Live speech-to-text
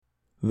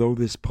Though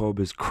this pub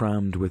is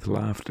crammed with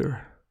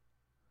laughter,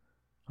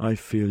 I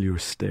feel your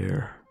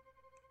stare.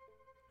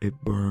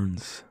 It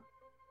burns.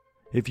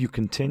 If you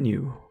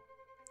continue,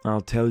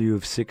 I'll tell you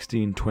of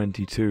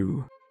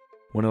 1622,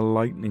 when a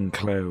lightning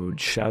cloud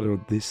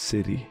shadowed this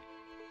city,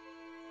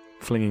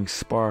 flinging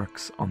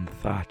sparks on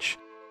thatch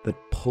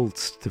that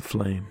pulsed to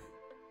flame.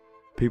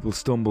 People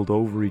stumbled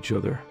over each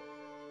other,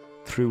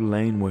 through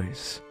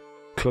laneways,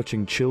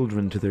 clutching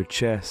children to their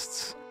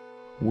chests,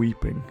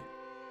 weeping,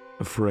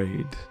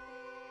 afraid,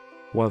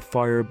 while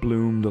fire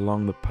bloomed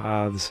along the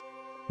paths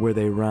where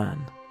they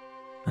ran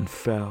and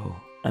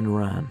fell and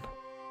ran.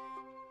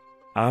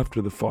 After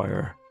the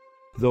fire,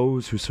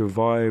 those who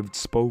survived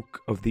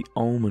spoke of the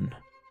omen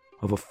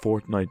of a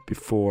fortnight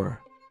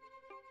before,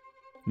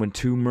 when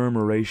two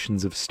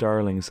murmurations of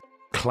starlings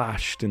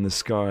clashed in the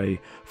sky,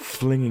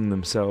 flinging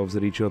themselves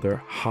at each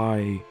other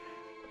high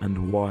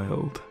and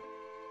wild,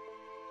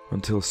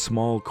 until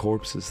small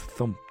corpses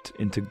thumped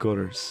into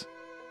gutters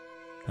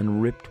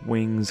and ripped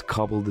wings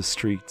cobbled the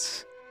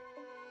streets,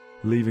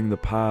 leaving the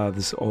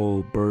paths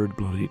all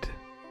bird-bloodied,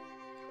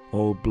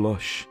 all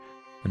blush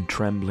and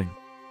trembling.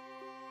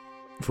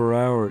 For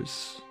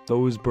hours,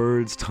 those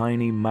birds'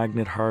 tiny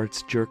magnet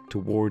hearts jerked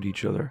toward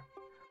each other,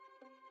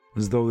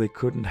 as though they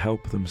couldn't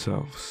help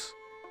themselves,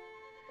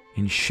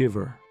 in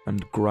shiver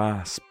and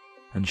grasp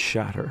and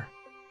shatter,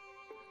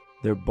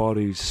 their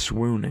bodies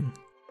swooning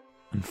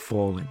and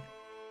falling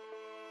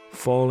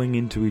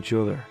into each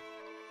other,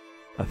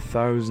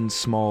 1,000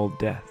 small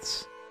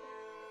deaths.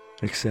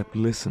 Except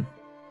listen,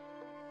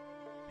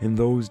 in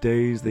those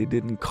days they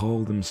didn't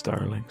call them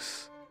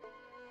starlings,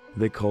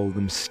 they called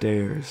them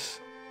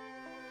stairs.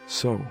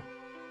 So,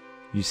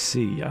 you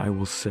see, I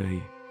will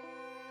say,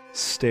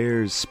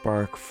 stairs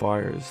spark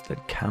fires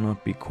that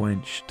cannot be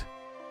quenched.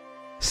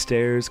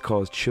 Stairs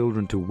cause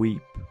children to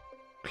weep,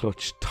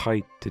 clutched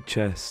tight to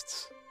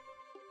chests.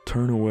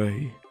 Turn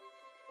away,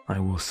 I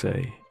will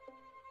say.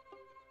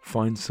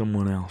 Find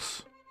someone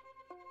else.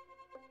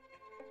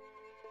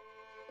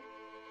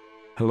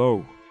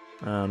 Hello,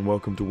 and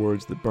welcome to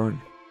Words That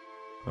Burn,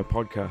 a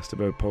podcast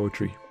about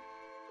poetry.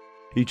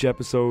 Each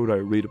episode I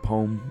read a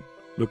poem,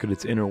 look at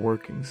its inner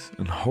workings,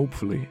 and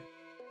hopefully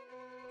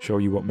show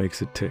you what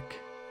makes it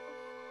tick.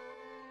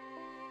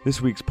 This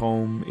week's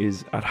poem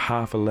is At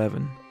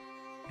 11:30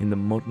 in the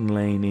Mutton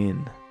Lane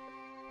Inn.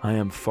 I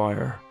am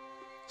fire,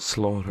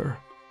 slaughter,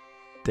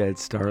 dead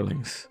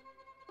starlings,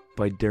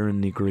 by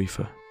Doireann Ní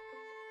Ghríofa.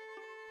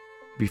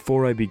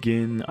 Before I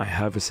begin, I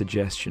have a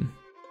suggestion.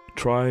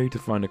 Try to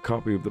find a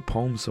copy of the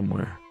poem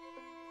somewhere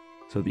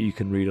so that you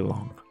can read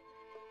along.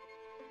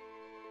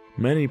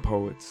 Many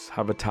poets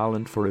have a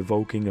talent for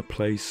evoking a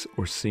place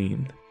or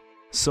scene.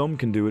 Some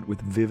can do it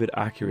with vivid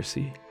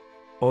accuracy,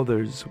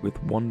 others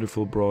with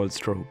wonderful broad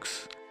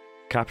strokes,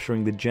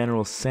 capturing the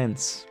general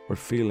sense or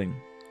feeling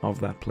of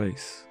that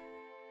place.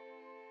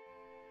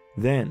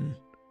 Then,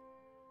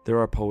 there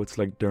are poets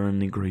like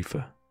Doireann Ní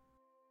Ghríofa,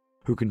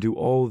 who can do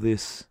all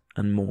this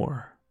and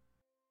more.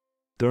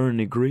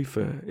 Doireann Ní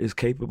Ghríofa is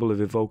capable of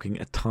evoking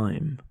a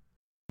time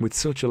with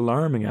such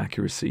alarming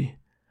accuracy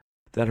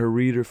that her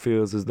reader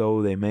feels as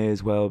though they may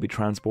as well be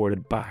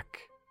transported back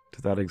to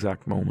that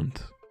exact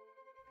moment.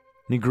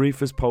 Ní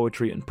Ghríofa's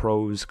poetry and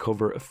prose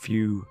cover a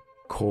few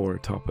core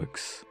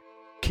topics.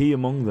 Key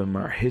among them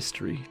are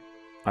history,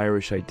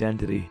 Irish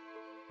identity,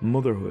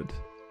 motherhood,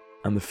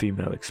 and the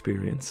female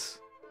experience.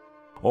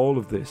 All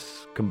of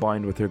this,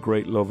 combined with her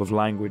great love of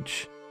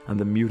language and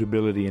the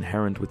mutability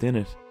inherent within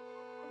it,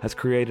 has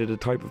created a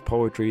type of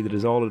poetry that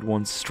is all at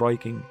once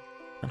striking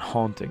and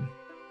haunting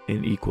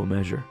in equal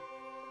measure.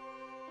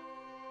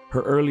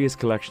 Her earliest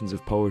collections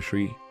of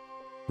poetry,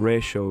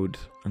 Réashoed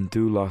and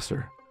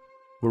Dúlosar,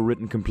 were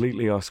written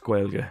completely os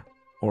Gaeilge,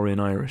 or in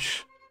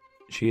Irish.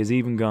 She has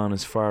even gone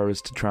as far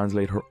as to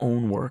translate her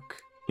own work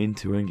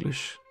into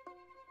English.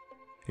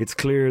 It's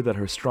clear that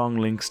her strong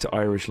links to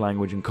Irish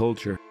language and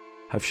culture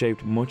have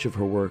shaped much of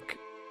her work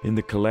in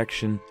the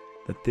collection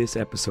that this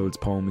episode's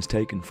poem is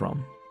taken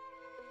from,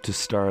 To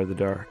Star the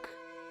Dark.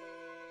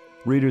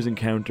 Readers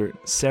encounter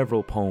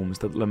several poems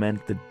that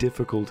lament the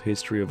difficult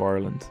history of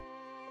Ireland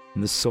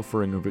and the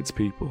suffering of its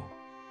people.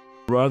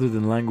 Rather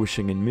than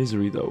languishing in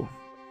misery, though,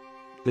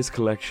 this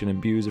collection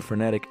imbues a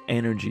frenetic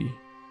energy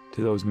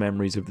to those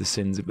memories of the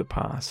sins of the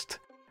past,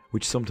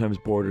 which sometimes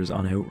borders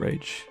on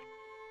outrage.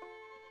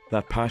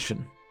 That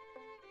passion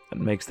that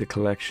makes the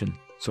collection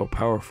so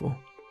powerful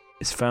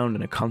is found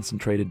in a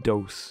concentrated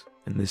dose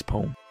in this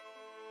poem.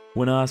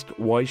 When asked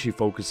why she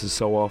focuses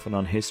so often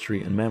on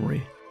history and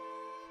memory,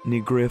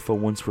 Ní Ghríofa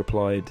once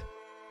replied,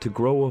 "To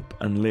grow up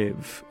and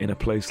live in a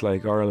place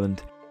like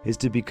Ireland is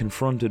to be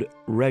confronted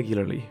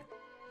regularly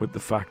with the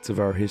facts of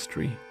our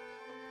history,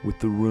 with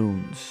the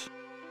runes,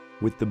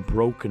 with the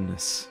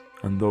brokenness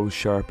and those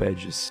sharp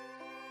edges,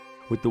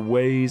 with the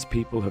ways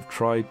people have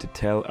tried to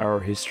tell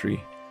our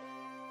history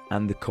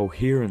and the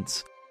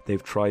coherence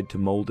they've tried to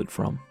mould it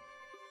from,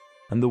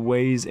 and the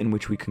ways in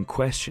which we can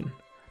question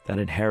that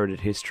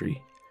inherited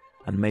history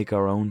and make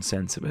our own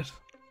sense of it.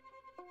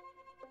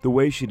 The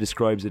way she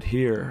describes it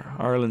here,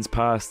 Ireland's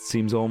past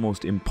seems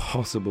almost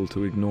impossible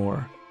to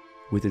ignore,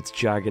 with its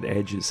jagged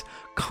edges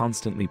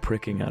constantly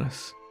pricking at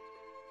us.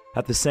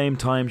 At the same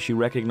time, she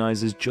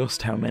recognises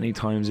just how many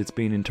times it's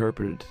been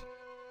interpreted.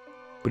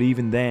 But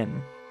even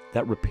then,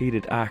 that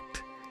repeated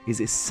act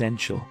is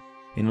essential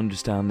in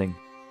understanding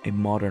a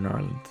modern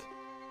Ireland.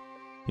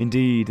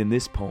 Indeed, in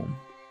this poem,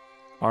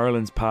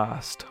 Ireland's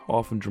past,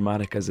 often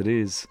dramatic as it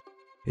is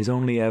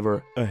only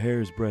ever a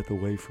hair's breadth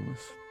away from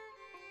us.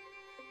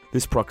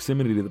 This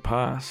proximity to the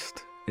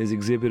past is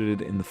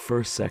exhibited in the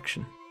first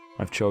section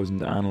I've chosen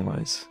to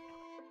analyse.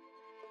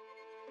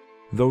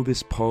 Though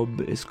this pub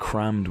is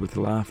crammed with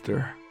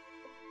laughter,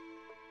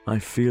 I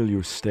feel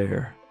your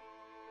stare.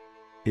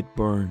 It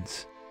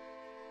burns.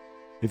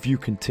 If you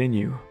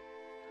continue,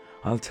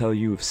 I'll tell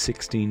you of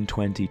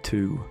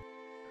 1622,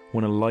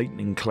 when a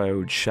lightning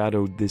cloud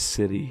shadowed this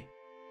city,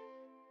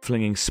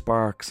 flinging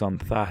sparks on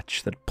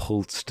thatch that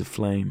pulsed to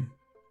flame.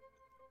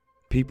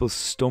 People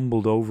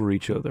stumbled over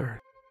each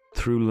other,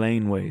 through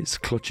laneways,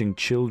 clutching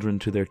children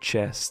to their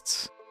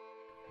chests,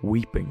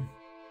 weeping,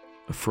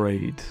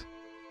 afraid,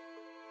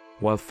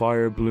 while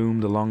fire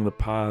bloomed along the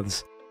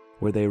paths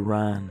where they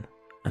ran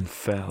and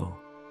fell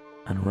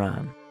and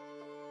ran.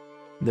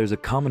 There's a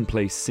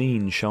commonplace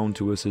scene shown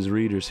to us as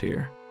readers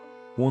here,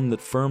 one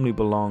that firmly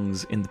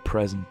belongs in the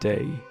present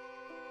day.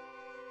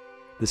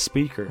 The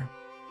speaker,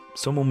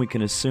 someone we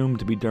can assume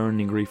to be Doireann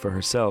Ní Ghríofa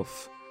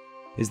herself,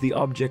 is the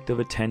object of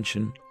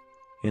attention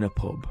in a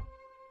pub.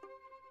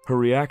 Her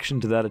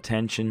reaction to that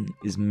attention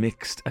is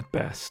mixed at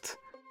best,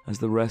 as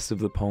the rest of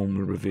the poem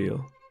will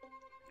reveal.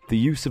 The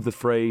use of the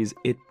phrase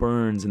 "it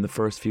burns" in the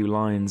first few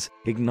lines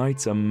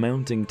ignites a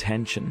mounting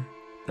tension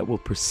that will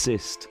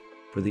persist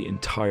for the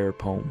entire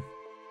poem.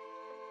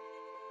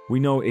 We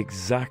know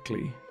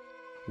exactly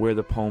where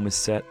the poem is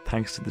set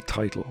thanks to the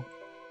title.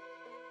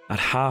 At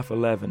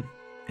 11:30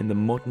 in the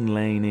Mutton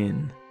Lane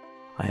Inn,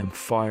 I am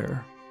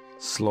fire,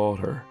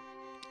 slaughter,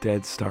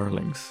 dead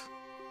starlings.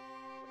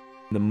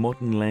 The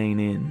Mutton Lane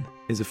Inn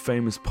is a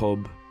famous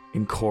pub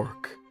in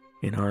Cork,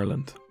 in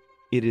Ireland.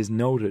 It is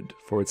noted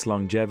for its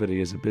longevity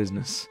as a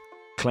business,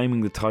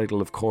 claiming the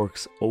title of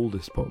Cork's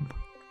oldest pub.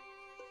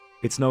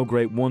 It's no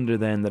great wonder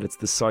then that it's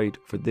the site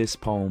for this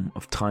poem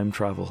of time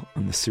travel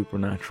and the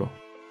supernatural.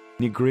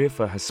 Ní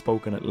Ghríofa has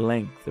spoken at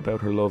length about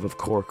her love of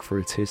Cork for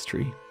its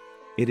history.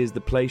 It is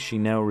the place she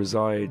now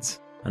resides,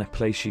 and a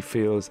place she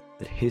feels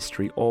that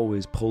history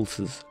always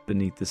pulses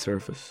beneath the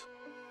surface.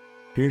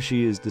 Here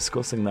she is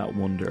discussing that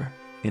wonder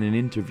in an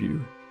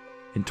interview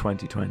in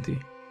 2020.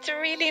 It's a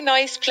really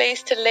nice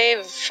place to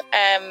live.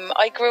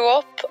 I grew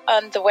up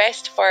on the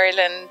west of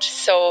Ireland,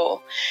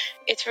 so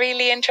it's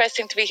really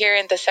interesting to be here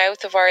in the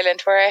south of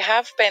Ireland, where I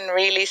have been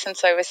really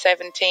since I was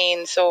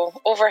 17, so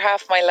over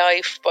half my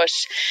life. But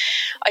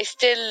I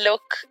still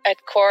look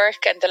at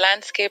Cork and the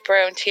landscape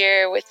around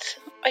here with,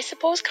 I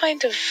suppose,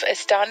 kind of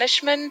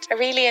astonishment. I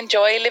really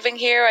enjoy living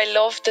here. I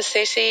love the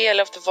city. I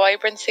love the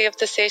vibrancy of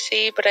the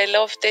city, but I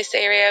love this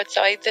area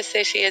outside the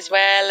city as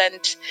well.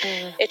 And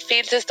it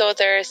feels as though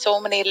there are so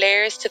many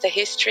layers to the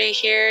history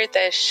here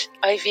that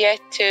I've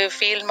yet to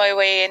feel my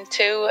way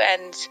into.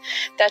 And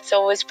that's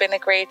always been a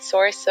great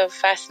source of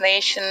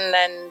fascination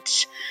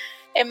and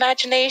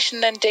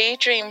imagination and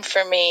daydream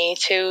for me,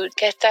 to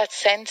get that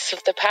sense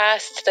of the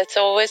past that's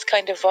always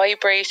kind of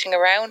vibrating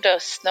around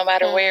us, no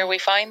matter where we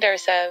find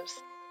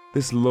ourselves.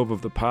 This love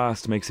of the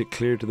past makes it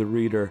clear to the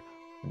reader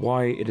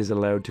why it is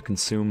allowed to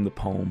consume the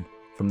poem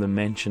from the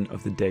mention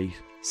of the date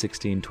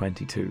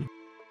 1622.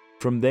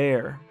 From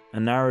there, a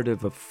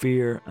narrative of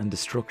fear and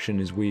destruction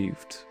is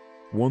weaved,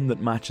 one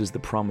that matches the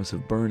promise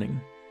of burning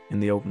in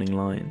the opening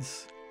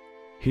lines.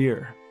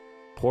 Here,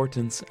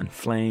 portents and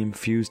flame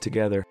fuse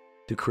together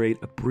to create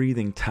a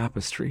breathing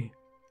tapestry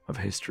of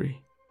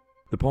history.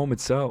 The poem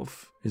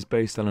itself is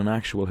based on an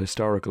actual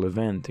historical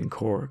event in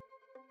Cork.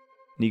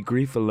 Ní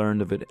Ghríofa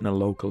learned of it in a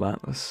local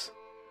atlas,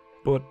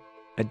 but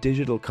a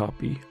digital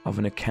copy of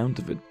an account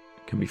of it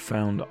can be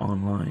found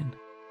online.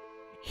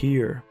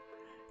 Here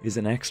is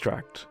an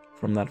extract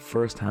from that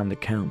first-hand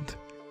account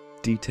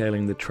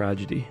detailing the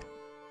tragedy.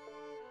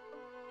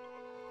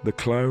 The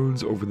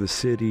clouds over the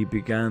city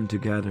began to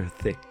gather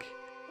thick,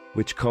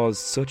 which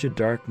caused such a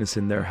darkness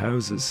in their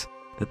houses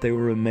that they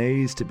were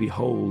amazed to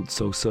behold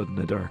so sudden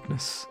a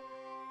darkness.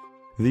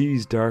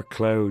 These dark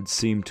clouds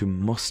seemed to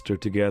muster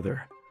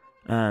together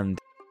and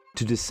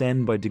to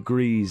descend by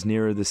degrees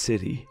nearer the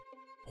city,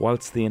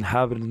 whilst the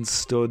inhabitants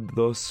stood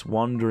thus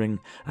wondering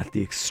at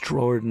the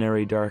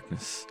extraordinary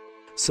darkness.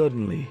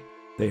 Suddenly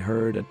they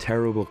heard a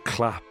terrible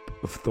clap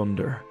of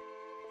thunder,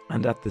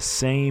 and at the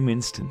same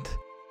instant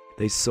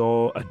they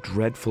saw a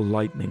dreadful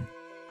lightning,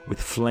 with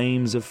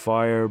flames of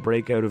fire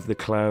break out of the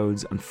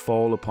clouds and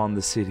fall upon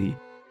the city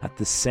at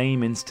the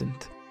same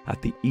instant,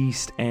 at the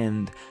east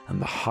end and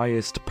the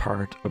highest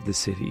part of the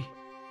city,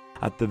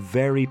 at the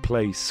very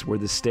place where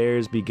the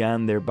stairs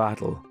began their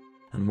battle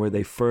and where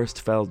they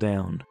first fell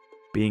down,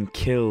 being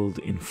killed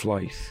in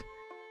flight.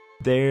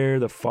 There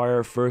the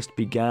fire first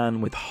began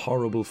with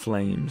horrible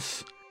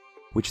flames,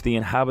 which the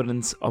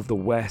inhabitants of the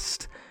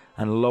west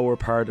and lower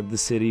part of the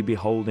city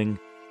beholding,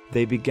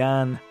 they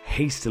began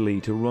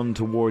hastily to run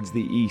towards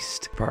the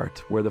east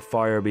part where the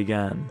fire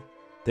began.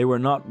 They were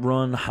not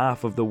run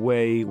half of the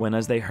way when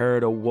as they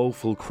heard a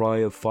woeful cry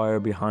of fire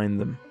behind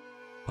them.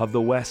 Of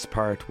the west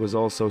part was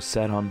also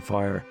set on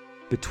fire,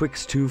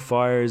 betwixt two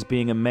fires,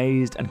 being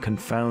amazed and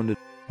confounded,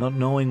 not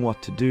knowing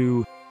what to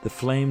do. The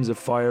flames of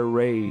fire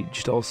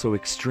raged also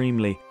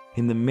extremely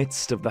in the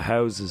midst of the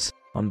houses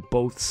on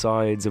both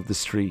sides of the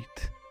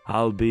street.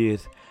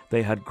 Albeit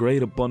they had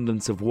great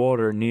abundance of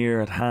water near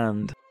at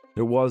hand,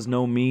 there was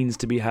no means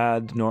to be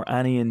had, nor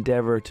any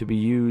endeavour to be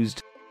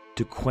used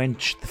to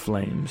quench the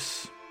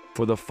flames.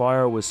 For the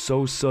fire was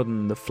so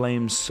sudden, the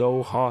flames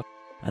so hot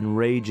and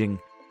raging,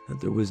 that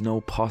there was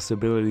no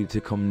possibility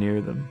to come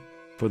near them.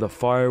 For the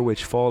fire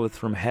which falleth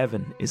from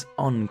heaven is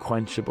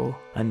unquenchable,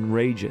 and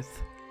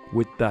rageth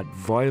with that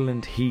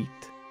violent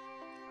heat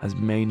as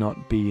may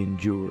not be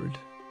endured.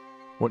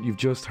 What you've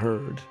just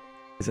heard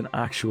is an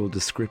actual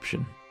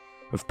description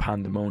of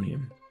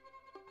pandemonium.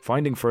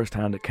 Finding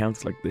first-hand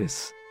accounts like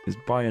this is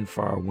by and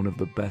far one of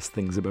the best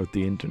things about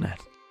the internet.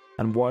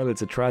 And while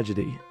it's a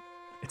tragedy,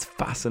 it's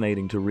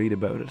fascinating to read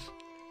about it,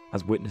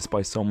 as witnessed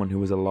by someone who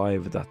was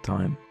alive at that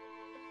time.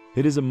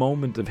 It is a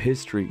moment of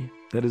history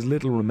that is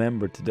little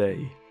remembered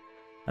today,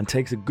 and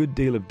takes a good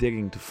deal of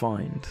digging to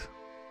find.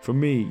 For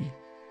me,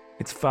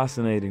 it's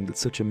fascinating that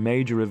such a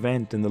major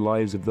event in the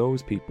lives of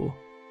those people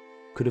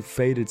could have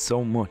faded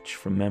so much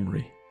from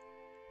memory.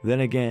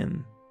 Then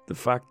again, the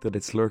fact that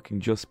it's lurking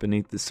just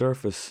beneath the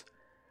surface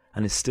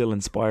and is still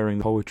inspiring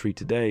poetry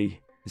today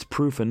is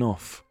proof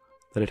enough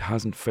that it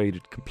hasn't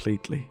faded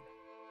completely.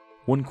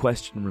 One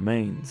question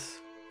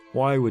remains: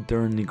 why would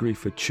Doireann Ní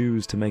Ghríofa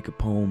choose to make a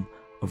poem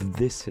of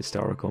this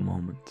historical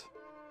moment?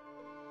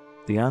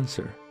 The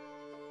answer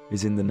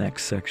is in the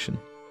next section.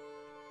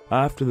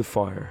 After the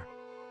fire,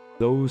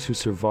 those who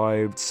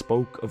survived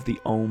spoke of the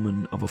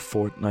omen of a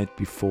fortnight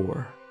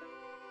before,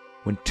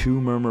 when two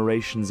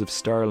murmurations of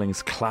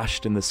starlings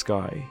clashed in the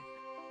sky,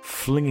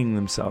 flinging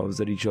themselves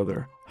at each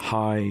other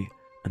high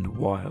and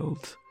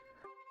wild,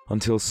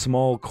 until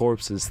small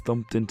corpses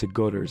thumped into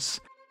gutters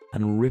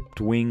and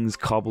ripped wings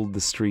cobbled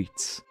the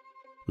streets,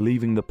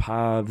 leaving the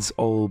paths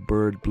all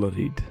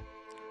bird-bloodied,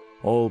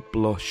 all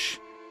blush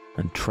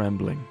and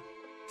trembling.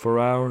 For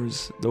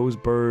hours, those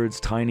birds'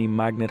 tiny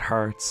magnet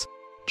hearts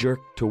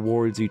jerked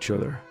towards each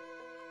other,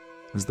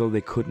 as though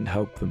they couldn't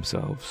help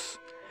themselves,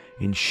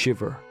 in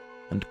shiver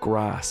and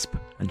grasp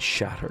and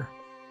shatter,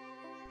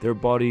 their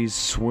bodies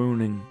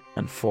swooning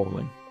and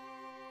falling.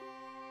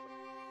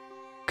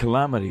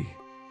 Calamity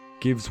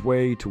gives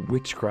way to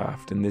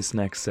witchcraft in this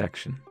next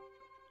section.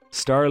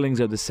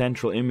 Starlings are the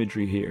central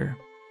imagery here,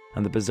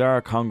 and the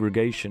bizarre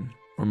congregation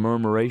or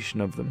murmuration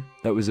of them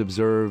that was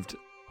observed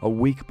a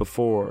week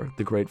before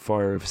the Great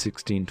Fire of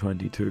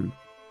 1622.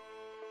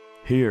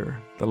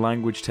 Here, the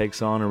language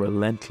takes on a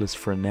relentless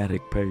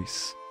frenetic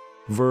pace.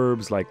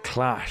 Verbs like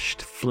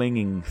clashed,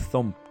 flinging,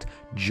 thumped,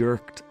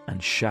 jerked,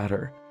 and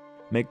shatter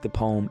make the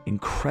poem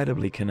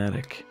incredibly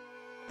kinetic.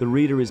 The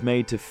reader is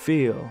made to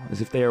feel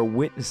as if they are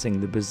witnessing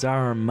the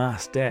bizarre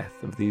mass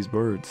death of these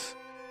birds.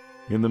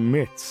 In the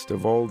midst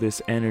of all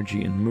this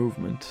energy and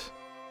movement,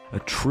 a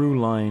true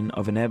line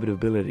of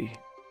inevitability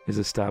is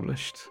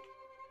established.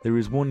 There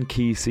is one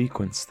key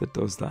sequence that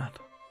does that.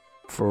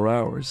 For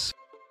hours,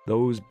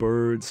 those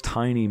birds'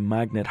 tiny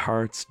magnet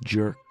hearts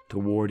jerk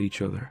toward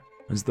each other,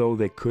 as though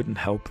they couldn't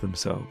help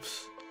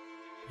themselves,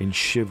 in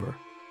shiver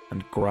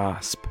and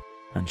grasp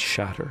and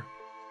shatter.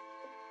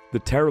 The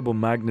terrible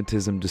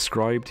magnetism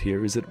described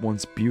here is at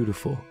once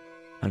beautiful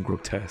and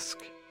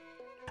grotesque,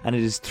 and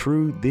it is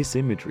through this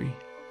imagery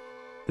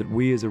that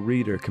we as a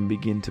reader can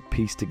begin to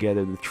piece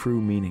together the true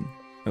meaning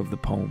of the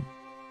poem.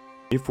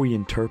 If we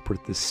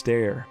interpret the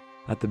stare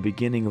at the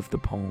beginning of the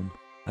poem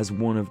as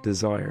one of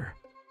desire,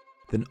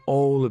 then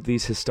all of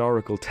these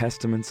historical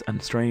testaments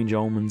and strange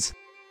omens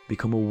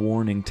become a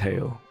warning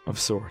tale of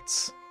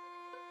sorts.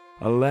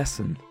 A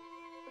lesson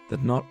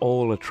that not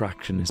all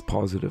attraction is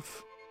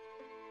positive.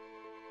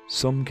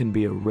 Some can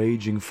be a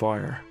raging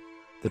fire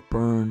that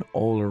burn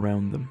all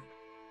around them.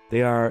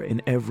 They are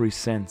in every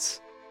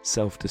sense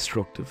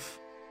self-destructive,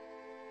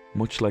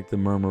 much like the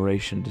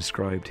murmuration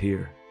described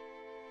here.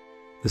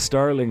 The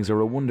starlings are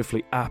a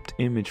wonderfully apt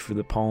image for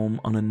the poem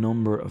on a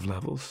number of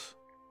levels.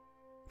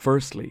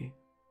 Firstly,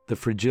 the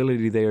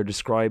fragility they are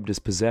described as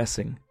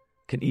possessing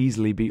can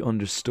easily be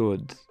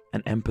understood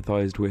and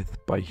empathized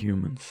with by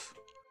humans.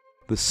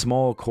 The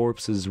small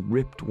corpses,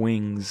 ripped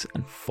wings,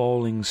 and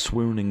falling,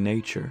 swooning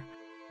nature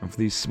of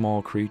these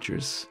small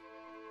creatures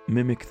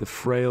mimic the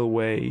frail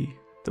way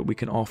that we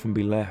can often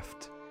be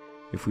left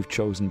if we've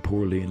chosen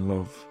poorly in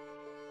love.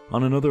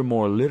 On another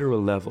more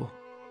literal level,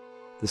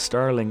 the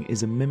starling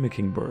is a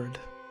mimicking bird.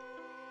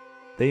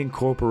 They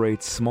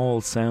incorporate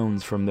small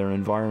sounds from their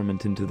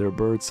environment into their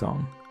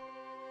birdsong,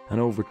 and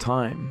over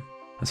time,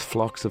 as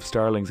flocks of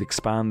starlings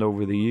expand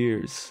over the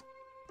years,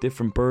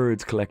 different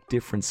birds collect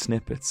different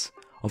snippets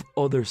of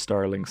other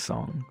starling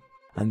song,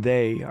 and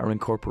they are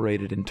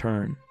incorporated in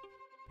turn.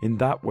 In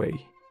that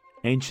way,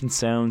 Ancient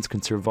sounds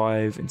can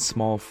survive in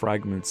small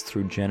fragments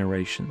through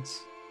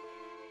generations.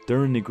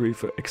 Doireann Ní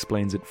Ghríofa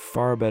explains it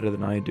far better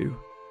than I do,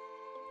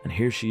 and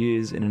here she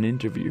is in an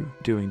interview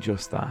doing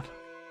just that.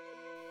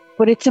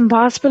 But it's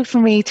impossible for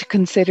me to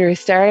consider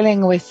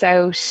Starling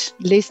without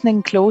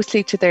listening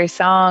closely to their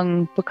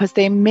song, because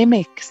they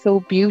mimic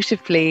so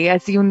beautifully.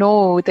 As you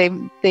know,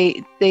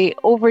 they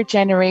over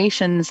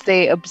generations,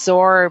 they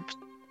absorb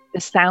the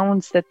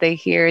sounds that they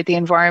hear, the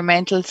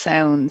environmental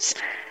sounds,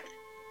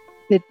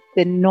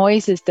 the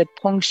noises that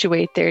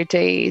punctuate their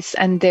days,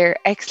 and they're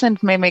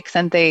excellent mimics,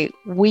 and they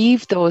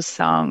weave those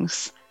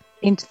songs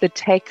into the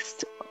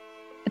text.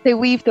 They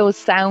weave those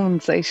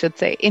sounds, I should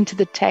say, into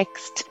the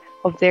text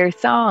of their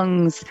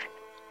songs.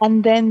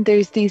 And then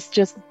there's these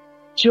just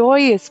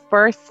joyous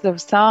bursts of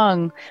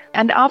song.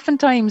 And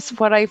oftentimes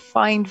what I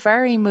find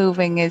very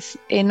moving is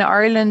in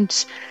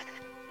Ireland,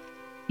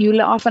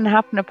 you'll often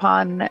happen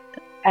upon,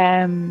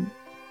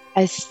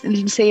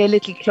 say, a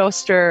little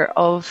cluster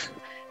of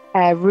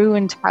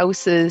ruined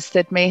houses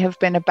that may have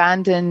been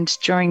abandoned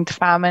during the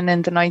famine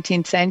in the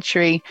 19th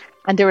century,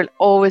 and there will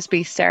always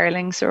be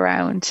starlings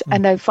around.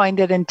 And I find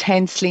it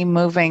intensely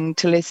moving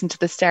to listen to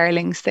the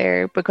starlings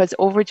there, because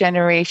over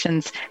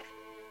generations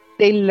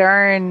they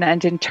learn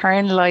and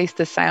internalize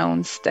the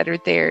sounds that are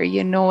there,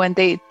 you know, and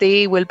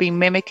they will be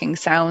mimicking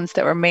sounds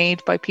that were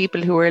made by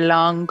people who are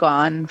long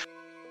gone.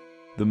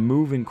 The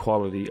moving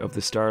quality of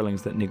the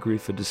starlings that Ní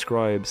Ghríofa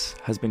describes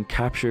has been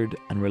captured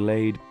and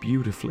relayed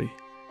beautifully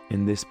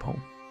in this poem.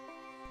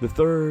 The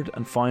third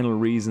and final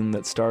reason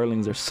that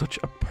starlings are such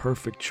a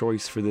perfect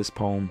choice for this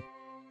poem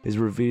is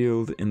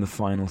revealed in the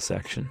final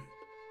section.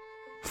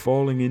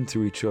 Falling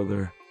into each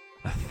other,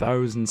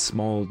 1,000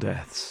 small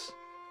deaths,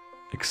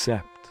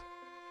 except,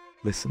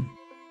 listen,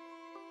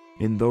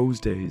 in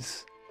those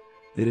days,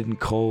 they didn't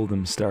call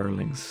them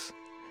starlings,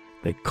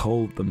 they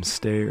called them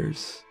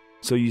stairs.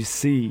 So you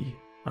see,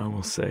 I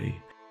will say,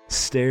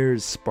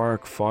 stairs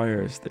spark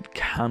fires that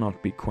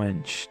cannot be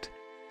quenched.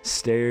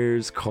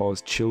 Stairs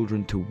cause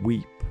children to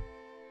weep,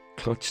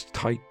 clutched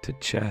tight to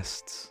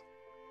chests.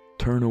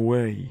 Turn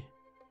away,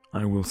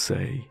 I will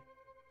say.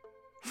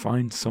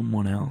 Find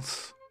someone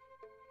else.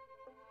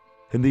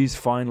 In these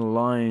final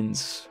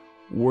lines,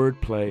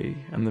 wordplay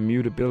and the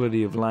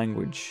mutability of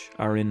language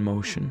are in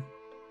motion.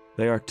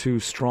 They are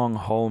two strong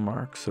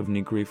hallmarks of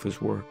Ní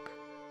Ghríofa's work.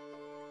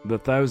 The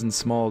 1,000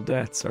 small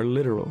deaths are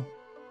literal.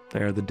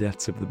 They are the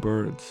deaths of the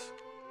birds.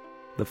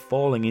 The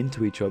falling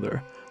into each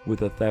other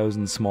with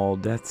 1,000 small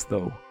deaths,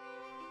 though,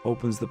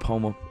 opens the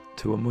poem up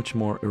to a much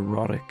more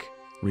erotic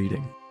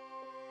reading.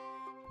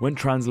 When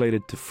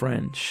translated to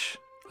French,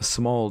 a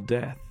small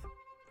death,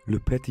 le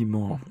petit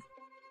mort,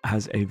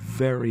 has a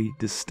very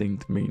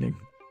distinct meaning.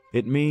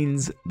 It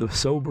means the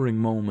sobering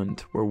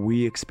moment where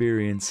we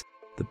experience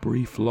the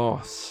brief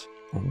loss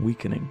or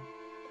weakening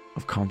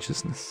of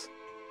consciousness.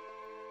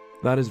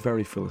 That is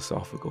very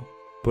philosophical,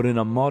 but in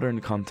a modern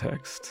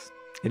context,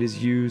 it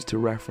is used to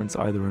reference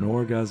either an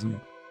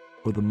orgasm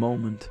or the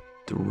moment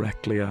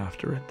directly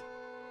after it.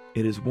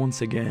 It is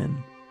once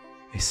again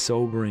a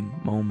sobering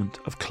moment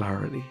of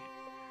clarity,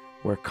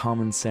 where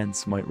common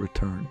sense might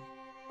return.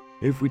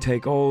 If we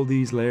take all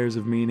these layers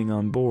of meaning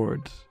on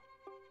board,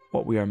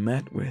 what we are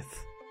met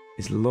with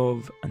is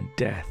love and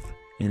death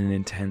in an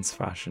intense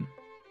fashion.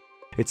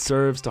 It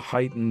serves to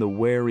heighten the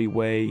wary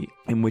way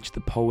in which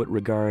the poet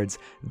regards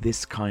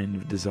this kind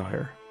of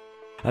desire.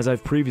 As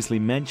I've previously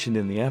mentioned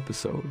in the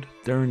episode,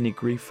 Doireann Ní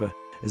Ghríofa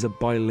is a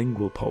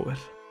bilingual poet,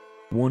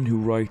 one who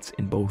writes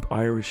in both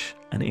Irish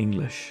and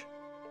English.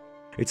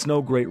 It's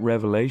no great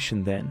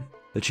revelation then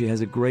that she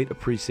has a great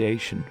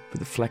appreciation for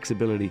the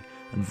flexibility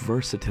and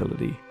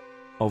versatility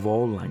of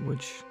all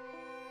language.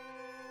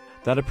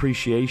 That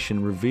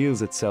appreciation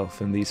reveals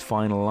itself in these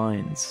final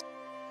lines,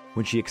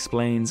 when she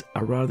explains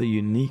a rather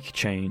unique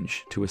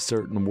change to a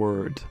certain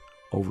word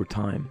over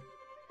time.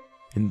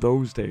 In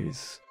those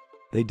days,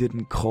 they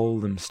didn't call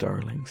them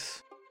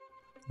starlings,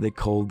 they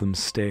called them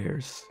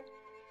stairs.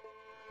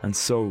 And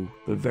so,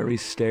 the very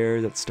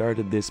stair that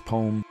started this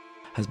poem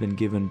has been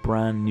given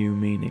brand new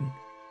meaning.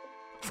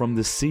 From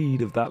the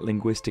seed of that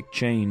linguistic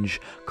change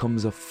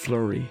comes a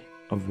flurry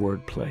of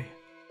wordplay,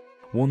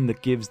 one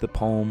that gives the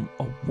poem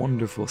a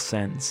wonderful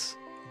sense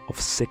of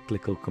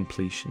cyclical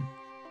completion.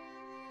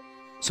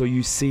 So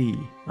you see,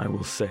 I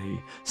will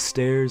say,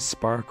 stairs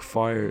spark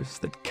fires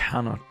that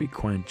cannot be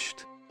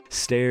quenched.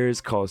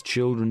 Stairs cause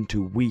children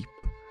to weep,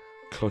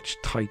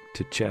 clutched tight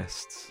to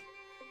chests.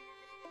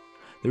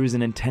 There is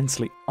an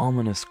intensely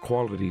ominous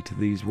quality to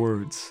these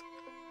words.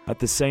 At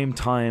the same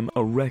time,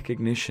 a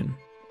recognition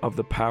of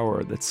the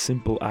power that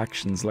simple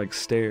actions like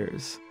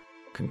stairs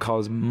can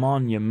cause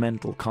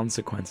monumental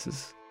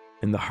consequences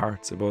in the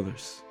hearts of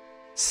others.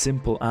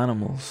 Simple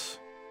animals,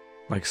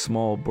 like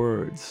small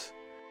birds,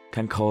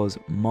 can cause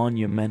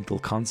monumental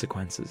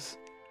consequences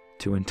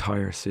to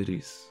entire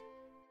cities.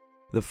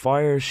 The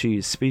fire she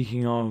is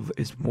speaking of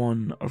is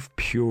one of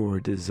pure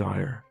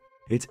desire.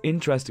 It's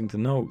interesting to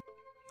note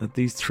that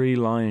these 3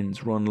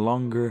 lines run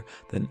longer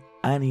than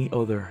any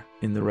other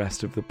in the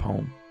rest of the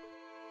poem.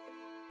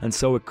 And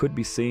so it could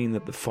be seen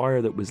that the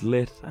fire that was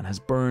lit and has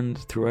burned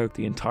throughout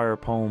the entire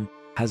poem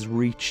has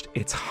reached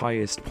its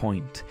highest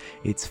point,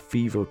 its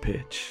fever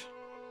pitch.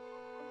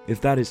 If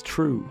that is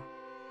true,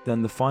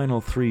 then the final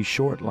 3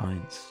 short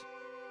lines,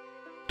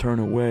 "Turn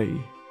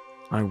away,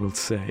 I will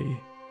say,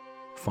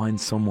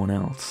 find someone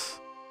else,"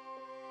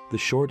 the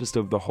shortest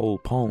of the whole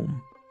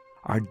poem,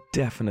 are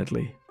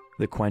definitely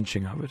the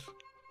quenching of it.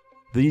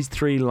 These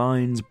 3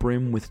 lines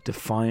brim with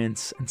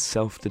defiance and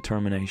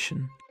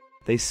self-determination.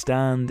 They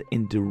stand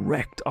in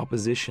direct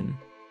opposition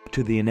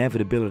to the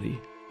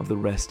inevitability of the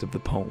rest of the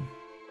poem.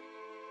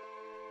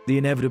 The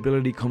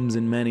inevitability comes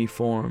in many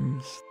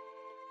forms.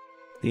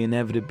 The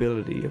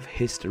inevitability of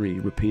history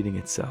repeating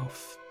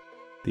itself.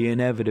 The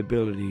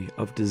inevitability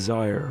of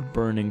desire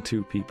burning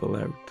 2 people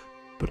out.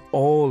 But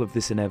all of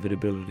this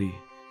inevitability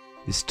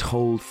is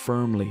told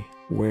firmly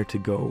where to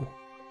go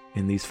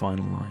in these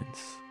final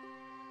lines.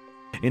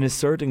 In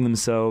asserting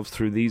themselves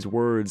through these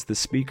words, the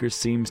speaker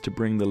seems to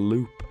bring the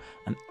loop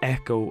and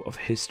echo of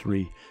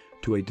history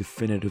to a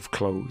definitive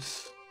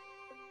close,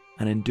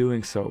 and in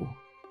doing so,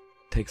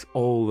 takes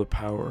all the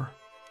power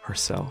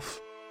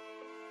herself.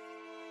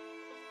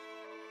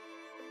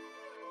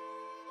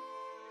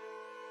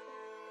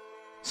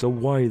 So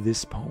why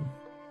this poem?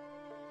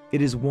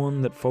 It is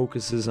one that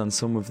focuses on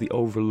some of the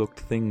overlooked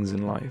things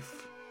in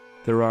life.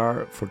 There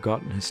are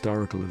forgotten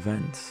historical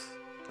events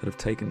that have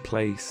taken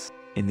place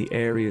in the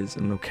areas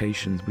and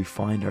locations we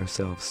find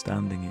ourselves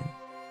standing in.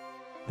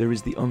 There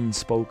is the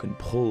unspoken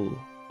pull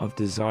of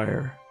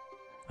desire,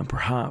 and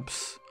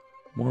perhaps,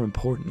 more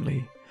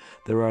importantly,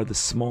 there are the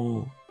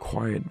small,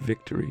 quiet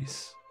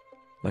victories,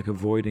 like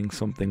avoiding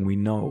something we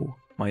know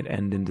might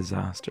end in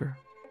disaster.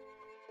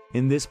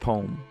 In this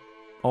poem,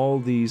 all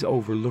these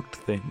overlooked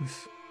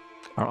things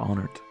are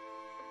honoured.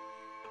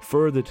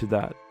 Further to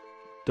that,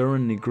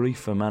 Doireann Ní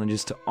Ghríofa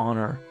manages to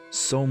honour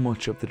so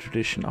much of the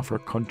tradition of her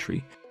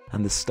country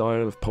and the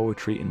style of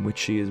poetry in which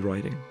she is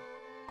writing.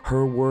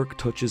 Her work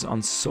touches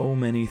on so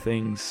many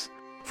things,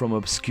 from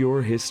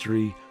obscure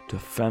history to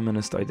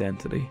feminist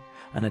identity,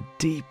 and a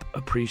deep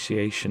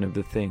appreciation of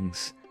the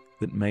things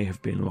that may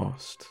have been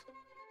lost.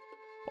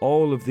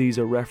 All of these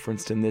are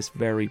referenced in this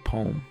very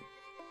poem.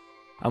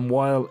 And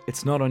while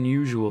it's not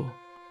unusual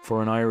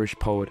for an Irish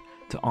poet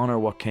to honour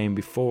what came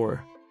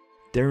before,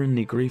 Doireann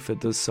Ní Ghríofa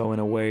does so in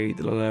a way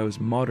that allows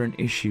modern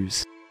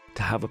issues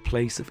to have a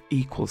place of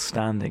equal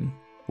standing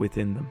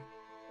within them.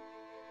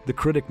 The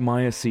critic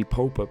Maya C.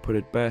 Popa put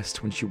it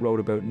best when she wrote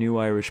about new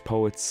Irish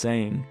poets,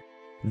 saying,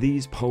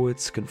 "These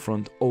poets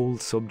confront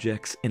old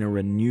subjects in a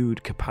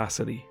renewed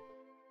capacity,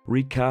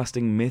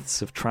 recasting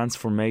myths of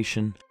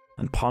transformation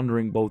and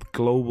pondering both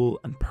global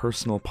and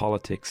personal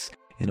politics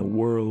in a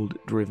world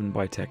driven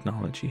by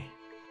technology.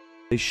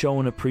 They show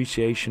an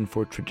appreciation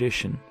for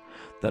tradition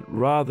that,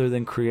 rather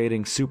than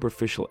creating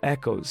superficial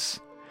echoes,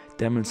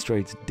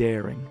 demonstrates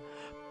daring,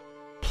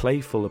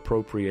 playful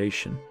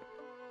appropriation,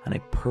 and a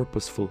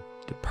purposeful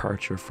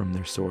departure from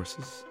their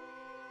sources."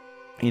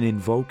 In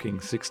invoking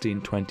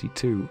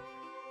 1622,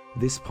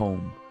 this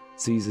poem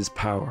seizes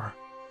power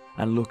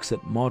and looks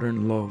at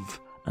modern love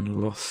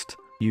and lust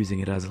using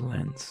it as a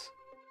lens.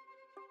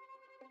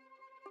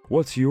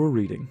 What's your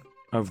reading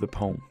of the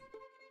poem?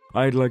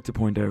 I'd like to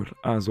point out,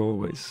 as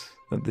always,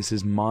 that this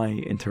is my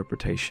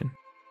interpretation,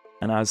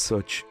 and as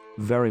such,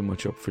 very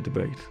much up for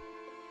debate.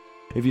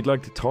 If you'd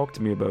like to talk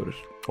to me about it,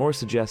 or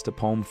suggest a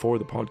poem for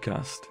the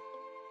podcast,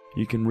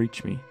 you can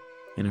reach me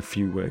in a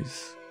few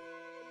ways.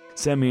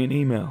 Send me an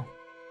email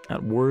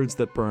at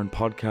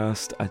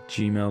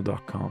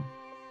wordsthatburnpodcast@gmail.com.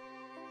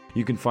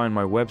 You can find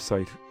my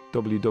website,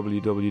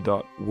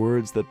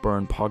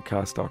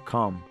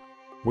 www.wordsthatburnpodcast.com,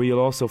 where you'll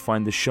also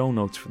find the show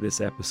notes for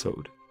this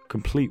episode,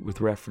 complete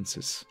with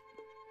references.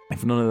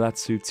 If none of that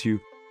suits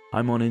you,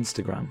 I'm on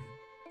Instagram.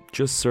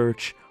 Just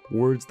search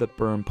Words That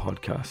Burn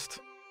Podcast.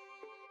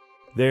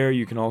 There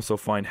you can also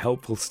find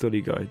helpful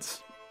study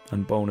guides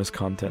and bonus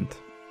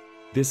content.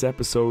 This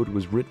episode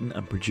was written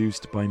and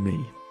produced by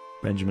me,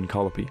 Benjamin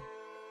Colopy.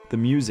 The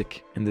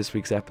music in this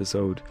week's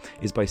episode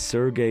is by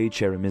Sergei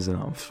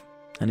Cheremizanov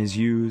and is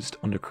used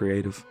under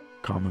Creative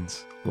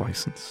Commons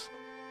license.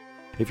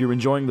 If you're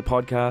enjoying the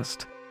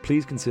podcast,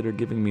 please consider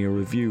giving me a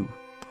review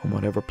on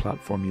whatever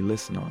platform you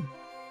listen on.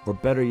 Or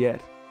better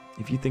yet,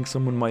 if you think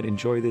someone might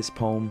enjoy this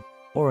poem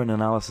or an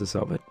analysis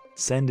of it,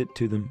 send it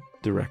to them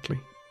directly.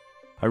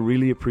 I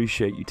really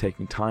appreciate you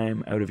taking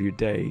time out of your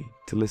day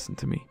to listen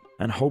to me,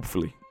 and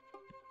hopefully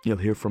you'll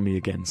hear from me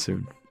again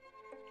soon.